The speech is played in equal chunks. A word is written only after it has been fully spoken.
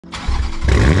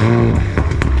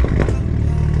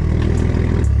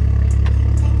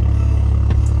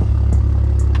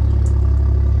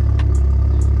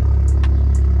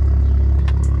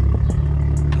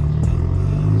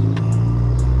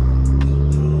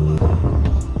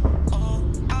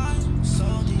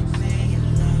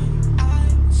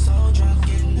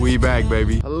back,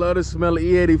 baby. I love the smell of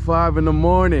E85 in the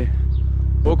morning.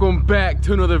 Welcome back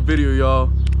to another video,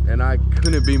 y'all. And I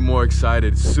couldn't be more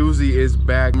excited. Susie is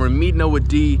back. We're meeting up with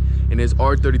D in his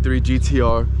R33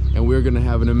 GTR, and we're gonna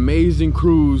have an amazing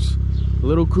cruise.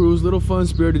 Little fun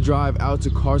spirited drive out to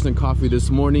Carson Coffee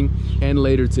this morning and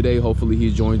later today. Hopefully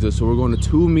he joins us. So we're going to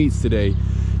 2 meets today,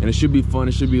 and it should be fun,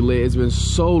 it should be lit. It's been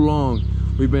so long.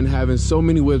 We've been having so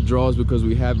many withdrawals because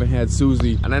we haven't had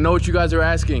Susie. And I know what you guys are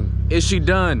asking. Is she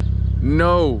done?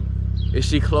 No. Is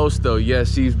she close though?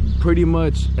 Yes, she's pretty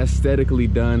much aesthetically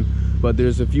done, but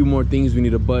there's a few more things we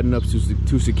need to button up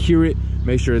to secure it,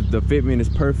 make sure the fitment is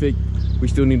perfect. We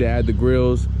still need to add the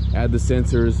grills, add the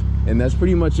sensors, and that's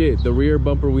pretty much it. The rear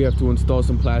bumper, we have to install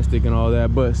some plastic and all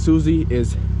that, but Susie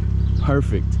is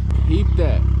perfect. Peep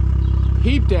that.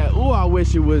 Peep that. Oh, I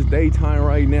wish it was daytime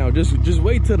right now. Just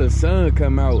wait till the sun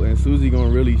come out and Susie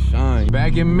gonna really shine.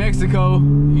 Back in Mexico,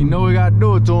 you know we gotta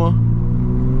do it to him.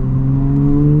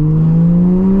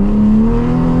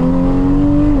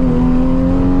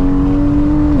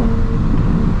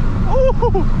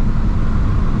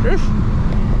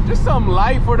 Just something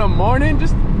light for the morning,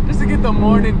 just to get the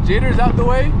morning jitters out the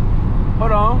way.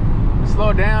 Hold on,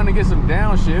 slow down and get some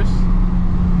downshifts.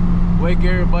 Wake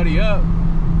everybody up.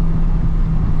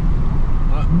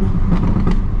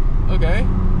 Okay,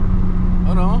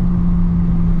 hold on.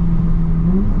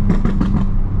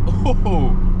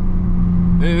 Oh,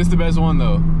 this is the best one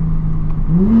though.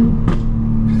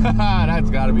 That's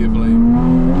gotta be a flame.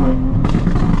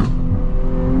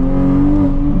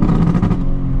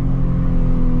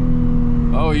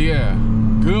 Oh yeah,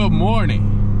 good morning.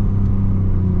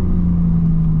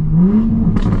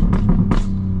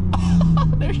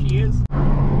 There she is. All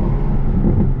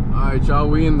right, y'all,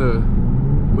 we in the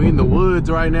woods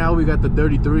right now. We got the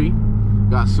 33,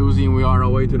 got Susie, and we are on our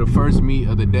way to the first meet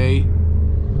of the day.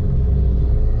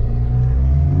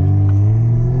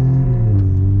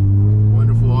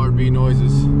 Wonderful RV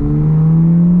noises.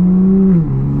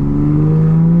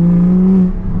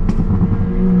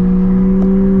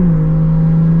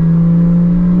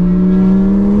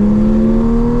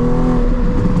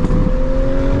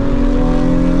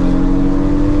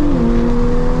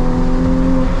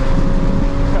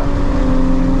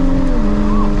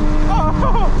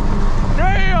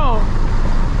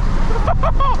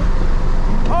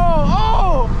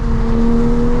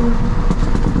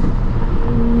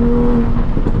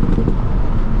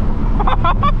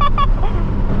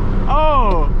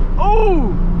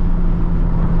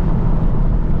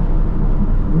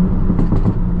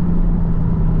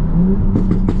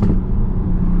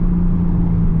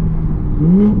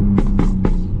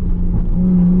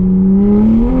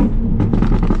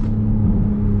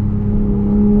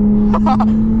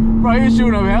 Bro, you're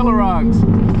shooting up hella rocks.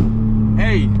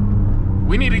 Hey,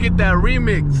 we need to get that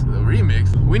remix.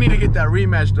 We need to get that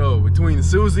rematch though between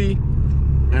Susie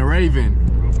and Raven.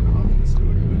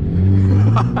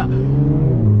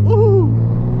 Woo.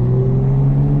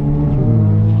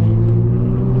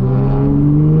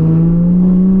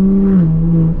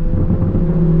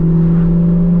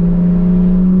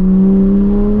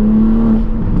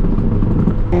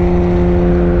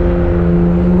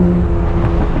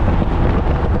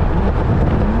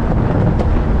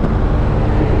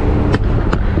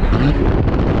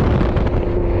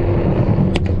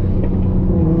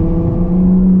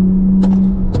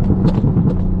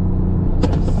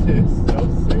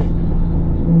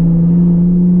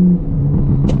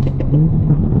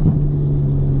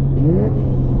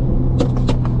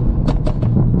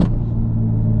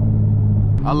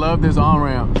 I love this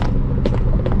on-ramp.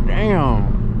 Damn.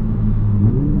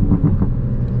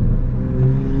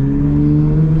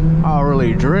 I'll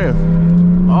really drift.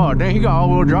 Oh, dang, he got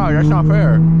all-wheel drive. That's not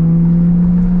fair.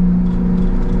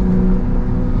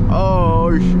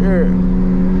 Oh, shit.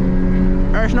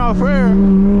 That's not fair.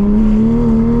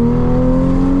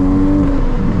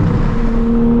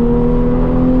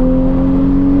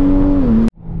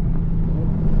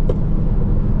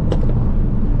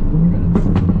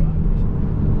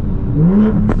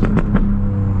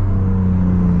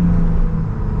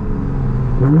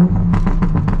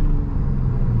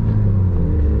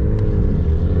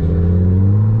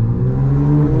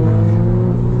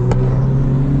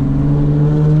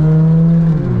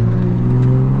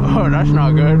 That's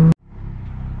not good.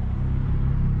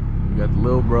 We got the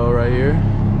little bro right here.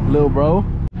 Little bro.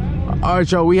 All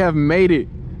right, y'all, we have made it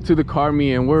to the car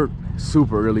meet, and we're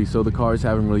super early, so the cars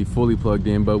haven't really fully plugged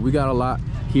in, but we got a lot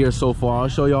here so far. I'll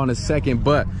show y'all in a second,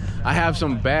 but I have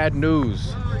some bad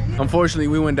news. Unfortunately,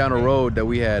 we went down a road that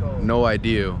we had no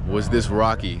idea was this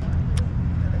rocky.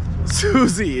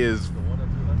 Susie is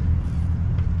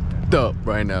fucked up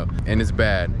right now, and it's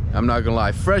bad. I'm not gonna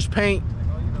lie. Fresh paint,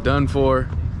 done for.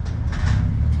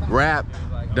 Wrap,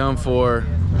 done for.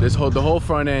 The whole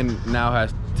front end now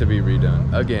has to be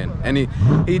redone again. And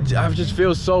I just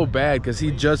feel so bad because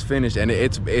he just finished, and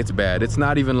it's bad. It's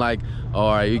not even like,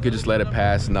 all right, you could just let it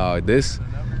pass. No, this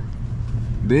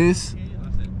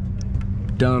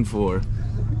done for.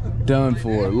 Done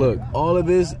for. Look, all of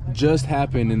this just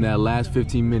happened in that last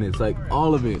 15 minutes. Like,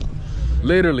 all of it.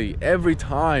 Literally every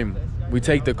time we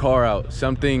take the car out,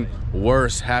 something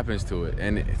worse happens to it,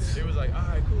 and it's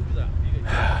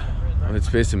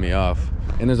pissing me off.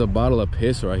 And there's a bottle of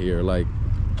piss right here. Like,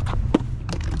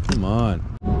 come on.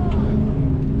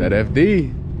 That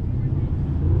FD.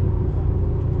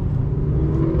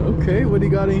 Okay, what do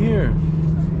you got in here?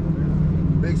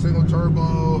 Big single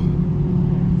turbo,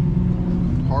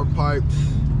 hard pipes.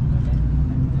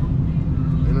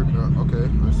 Okay,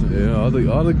 I see.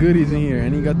 Yeah, all the goodies in here,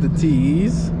 and he got the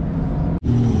T's.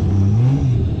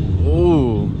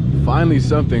 Oh, finally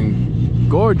something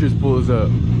gorgeous pulls up.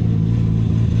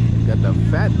 Got the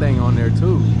fat thing on there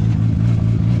too.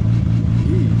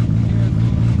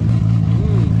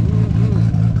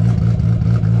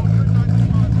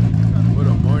 What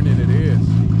a morning it is.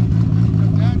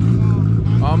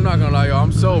 I'm not gonna lie, y'all,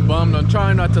 I'm so bummed. I'm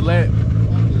trying not to let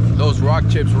those rock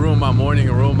chips ruin my morning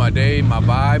and ruin my day, my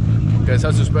vibe, because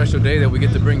it's such a special day that we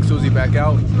get to bring Susie back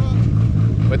out.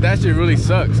 But that shit really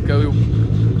sucks, because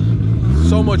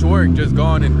so much work just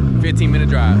gone in 15-minute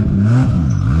drive.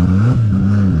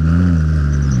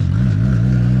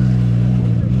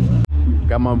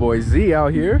 Got my boy Z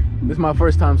out here. This is my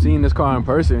first time seeing this car in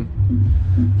person.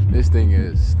 This thing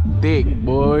is thick,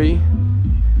 boy.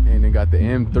 And then got the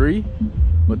M3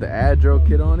 with the Adro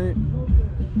kit on it.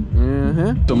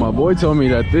 So my boy told me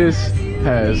that this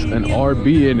has an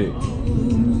RB in it.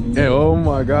 And oh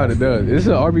my God, it does. This is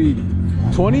an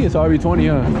RB20? It's RB20,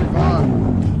 huh?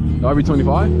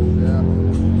 RB25? Yeah.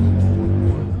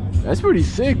 That's pretty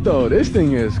sick though. This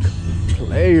thing is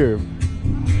player.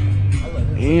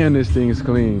 And this thing is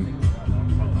clean.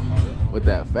 With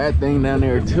that fat thing down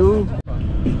there too.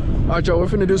 Alright, y'all, we're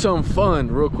finna do something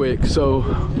fun real quick. So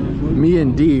me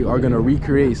and D are gonna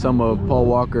recreate some of Paul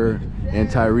Walker and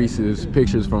Tyrese's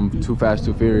pictures from Fast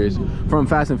and Furious,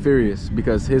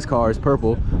 because his car is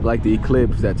purple like the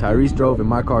Eclipse that Tyrese drove, and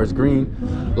my car is green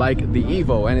like the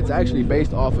Evo, and it's actually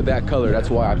based off of that color. That's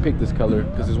why I picked this color,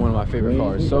 because it's one of my favorite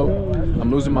cars. So I'm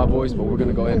losing my voice, but we're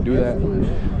gonna go ahead and do that.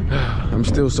 I'm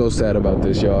still so sad about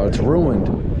this, y'all. It's ruined.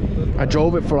 I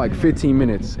drove it for like 15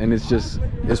 minutes and it's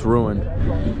ruined.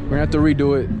 We're gonna have to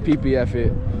redo it, PPF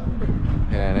it,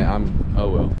 and oh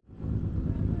well.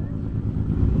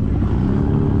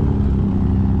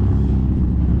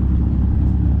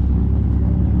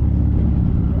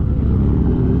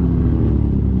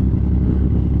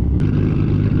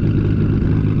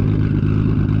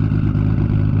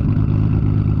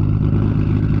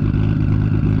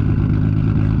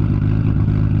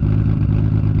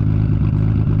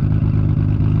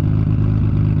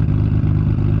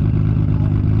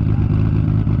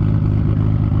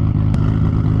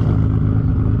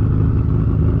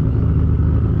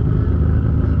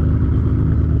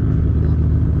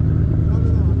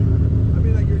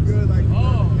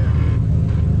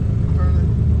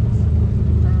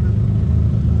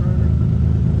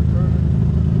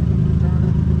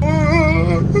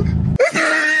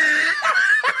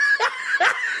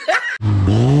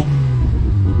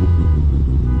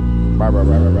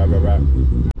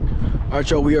 Alright,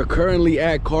 y'all, we are currently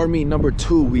at car meet number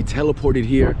 2. We teleported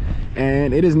here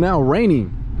and it is now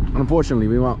raining. Unfortunately,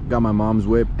 we got my mom's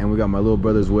whip and we got my little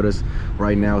brothers with us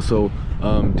right now. So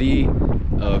D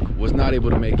was not able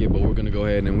to make it, but we're gonna go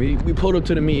ahead and we pulled up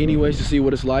to the meet anyways to see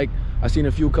what it's like. I seen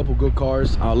a couple good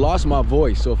cars. I lost my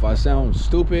voice, so if I sound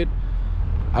stupid,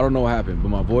 I don't know what happened, but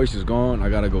my voice is gone. I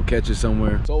gotta go catch it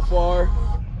somewhere. So far,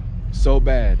 so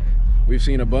bad. We've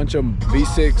seen a bunch of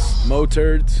V6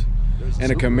 motards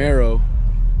and a Camaro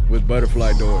with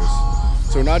butterfly doors.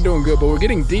 So we're not doing good, but we're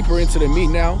getting deeper into the meet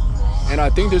now. And I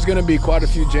think there's gonna be quite a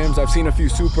few gems. I've seen a few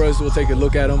Supras, we'll take a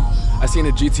look at them. I seen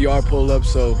a GTR pull up,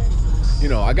 so, you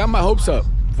know, I got my hopes up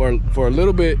for a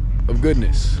little bit of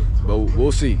goodness, but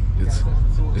we'll see.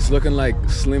 It's looking like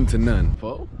slim to none.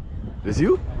 Fo? It's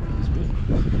you?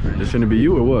 This shouldn't be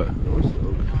you or what?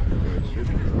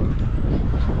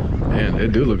 Man,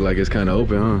 it do look like it's kind of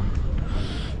open, huh?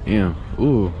 Yeah.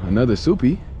 Ooh, another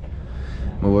soupy.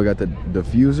 My boy got the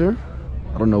diffuser.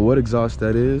 I don't know what exhaust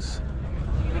that is.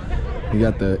 You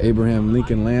got the Abraham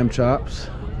Lincoln lamb chops.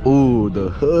 Ooh, the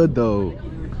hood though.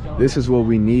 This is what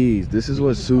we need. This is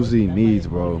what Susie needs,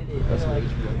 bro.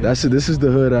 This is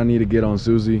the hood I need to get on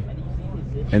Susie.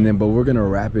 And then, but we're gonna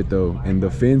wrap it though, and the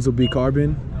fins will be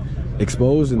carbon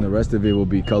exposed, and the rest of it will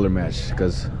be color matched.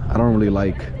 Because I don't really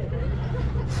like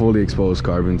fully exposed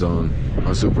carbons on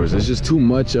Supras. It's just too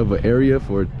much of an area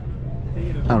for,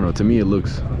 I don't know. To me, it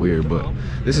looks weird, but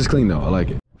this is clean though. I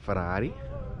like it. Ferrari.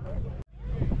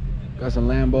 Got some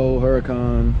Lambo,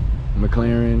 Huracan,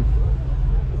 McLaren.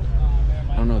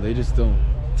 I don't know. They just don't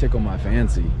tickle my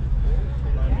fancy.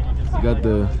 You got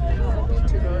the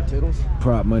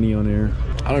prop money on there.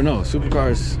 I don't know,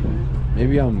 supercars,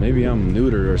 maybe I'm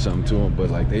neutered or something to them, but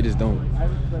like they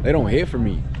don't hit for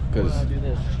me because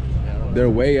they're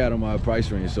way out of my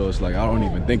price range, so it's like I don't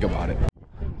even think about it.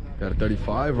 Got a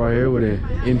 35 right here with an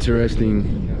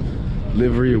interesting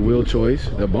livery wheel choice.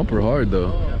 That bumper hard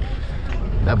though.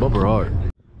 That bumper hard.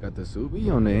 Got the Subi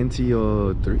on the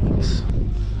NT3s.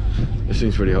 This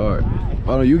thing's pretty hard.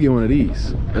 Why don't you get one of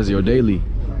these as your daily?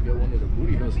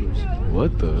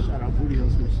 What the?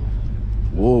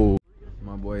 Whoa.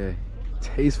 My boy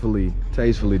tastefully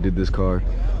did this car.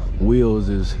 Wheels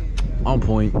is on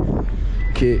point.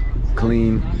 Kit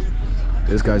clean.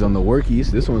 This guy's on the workies.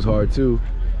 This one's hard too.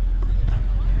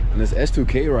 And this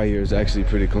S2K right here is actually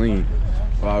pretty clean.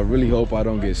 I really hope I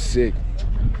don't get sick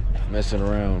messing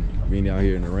around being out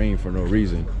here in the rain for no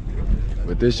reason.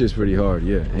 But this shit's pretty hard,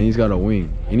 yeah. And he's got a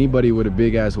wing. Anybody with a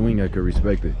big ass wing, I could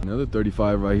respect it. Another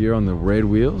 35 right here on the red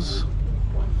wheels.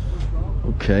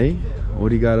 Okay, what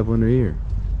do you got up under here?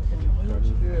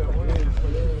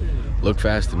 Look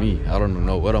fast to me. I don't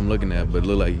know what I'm looking at, but it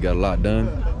look like you got a lot done.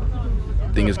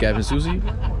 Think it's Captain Susie?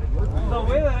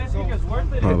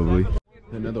 Probably.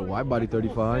 Another wide body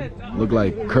 35. Look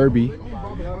like Kirby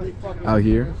out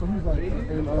here.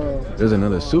 There's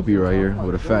another Soupy right here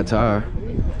with a fat tire.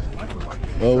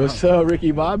 Oh, what's up,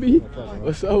 Ricky Bobby?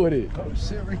 What's up with it?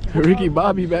 Ricky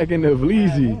Bobby back in the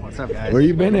Vleezy. What's up, guys? Where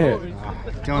you been at?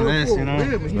 Doing this, you know?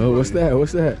 Oh, what's that?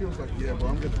 What's that?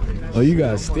 Oh, you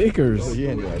got stickers. Oh,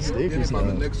 yeah, you got stickers now.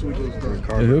 Next week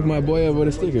Hey, hook my boy up with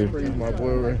a sticker. My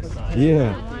boy, right?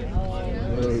 Yeah.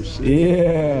 Oh, shit.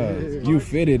 Yeah. You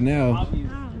fitted now.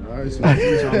 Nice.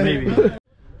 Maybe.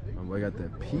 My boy got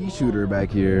that pea shooter back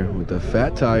here with the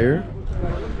fat tire.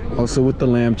 Also with the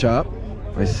lamb chop.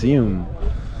 I see him.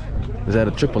 Is that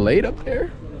a 888 up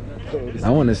there?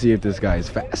 I want to see if this guy is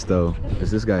fast though.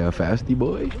 Is this guy a fasty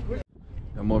boy?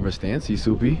 I'm more of a stancy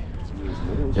Soupy.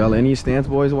 Y'all any stance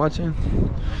boys watching?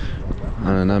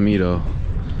 Not me though.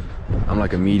 I'm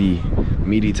like a meaty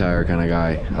tire kind of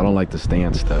guy. I don't like the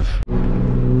stance stuff.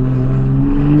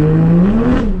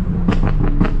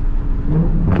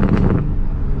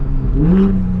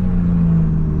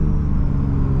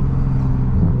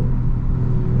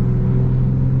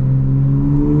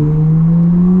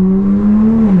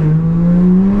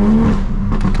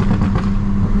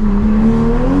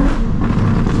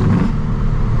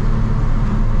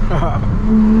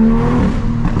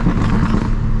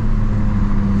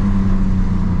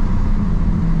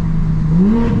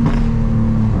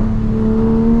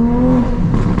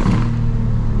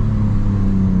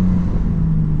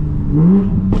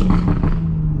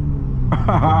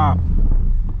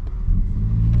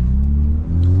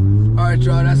 Alright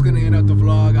y'all, that's gonna end up the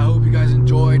vlog. I hope you guys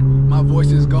enjoyed. My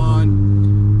voice is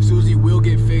gone. Susie will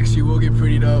get fixed, she will get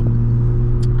prettied up.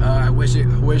 I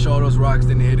wish all those rocks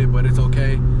didn't hit it, but it's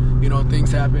okay. You know,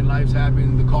 things happen, lives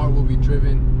happen, the car will be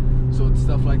driven. So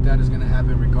stuff like that is gonna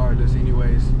happen regardless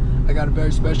anyways. I got a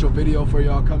very special video for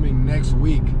y'all coming next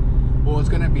week. Well, it's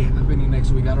gonna be happening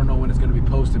next week. I don't know when it's gonna be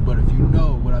posted, but if you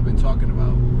know what I've been talking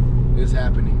about, it's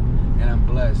happening. And I'm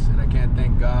blessed, and I can't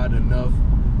thank God enough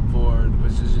for the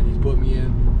position he's put me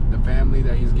in, the family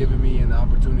that he's given me, and the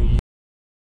opportunity.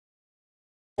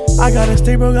 I got a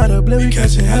stay bro, got a blip, we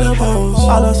catching hella poles.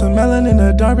 I love some melon in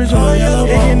the dark bitch on a yellow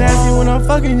bone. It get nasty when I'm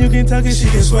fucking, you can tell cause she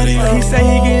get sweaty. He say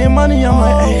he getting money, I'm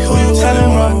like, hey, who you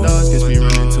telling? My dogs catch me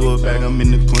running to a bag, I'm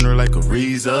in the corner like a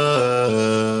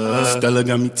Reza. Stella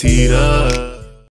got me teed up.